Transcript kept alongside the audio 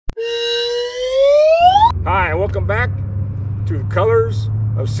Hi, and welcome back to the colors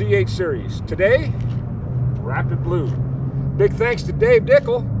of C8 series. Today, Rapid Blue. Big thanks to Dave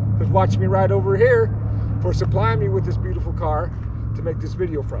Dickel, who's watching me right over here, for supplying me with this beautiful car to make this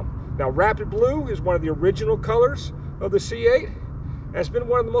video from. Now, Rapid Blue is one of the original colors of the C8, and it's been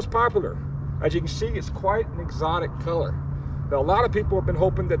one of the most popular. As you can see, it's quite an exotic color. Now, a lot of people have been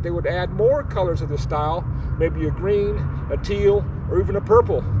hoping that they would add more colors of this style, maybe a green, a teal, or even a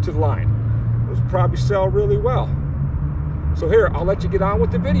purple to the line. Those probably sell really well. So here, I'll let you get on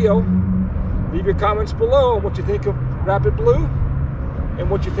with the video. Leave your comments below on what you think of Rapid Blue and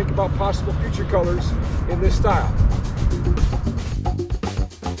what you think about possible future colors in this style.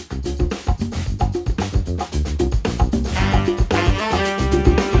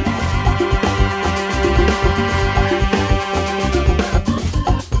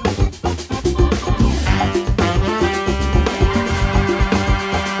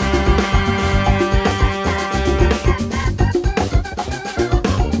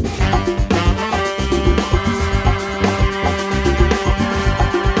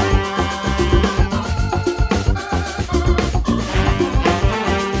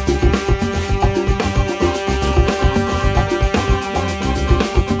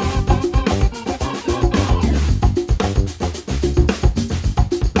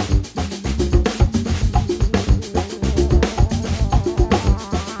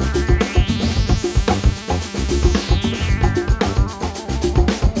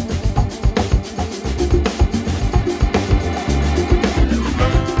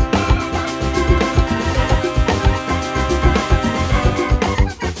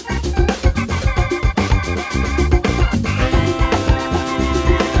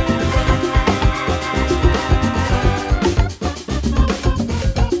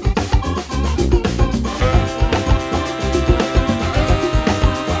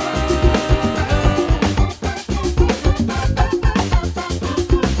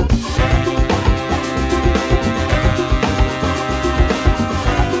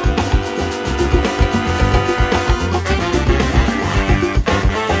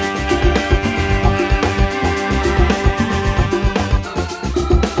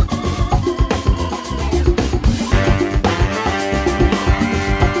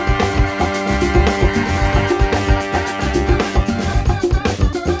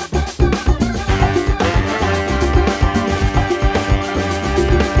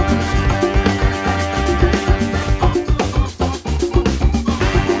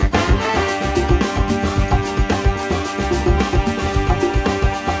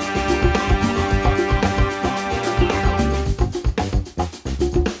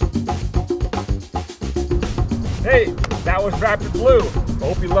 Hey, that was Rapid Blue. I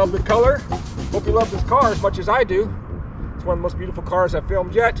hope you love the color. Hope you love this car as much as I do. It's one of the most beautiful cars I've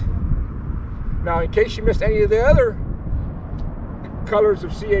filmed yet. Now, in case you missed any of the other colors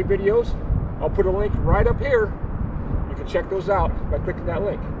of C8 videos, I'll put a link right up here. You can check those out by clicking that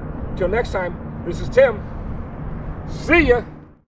link. Until next time, this is Tim. See ya!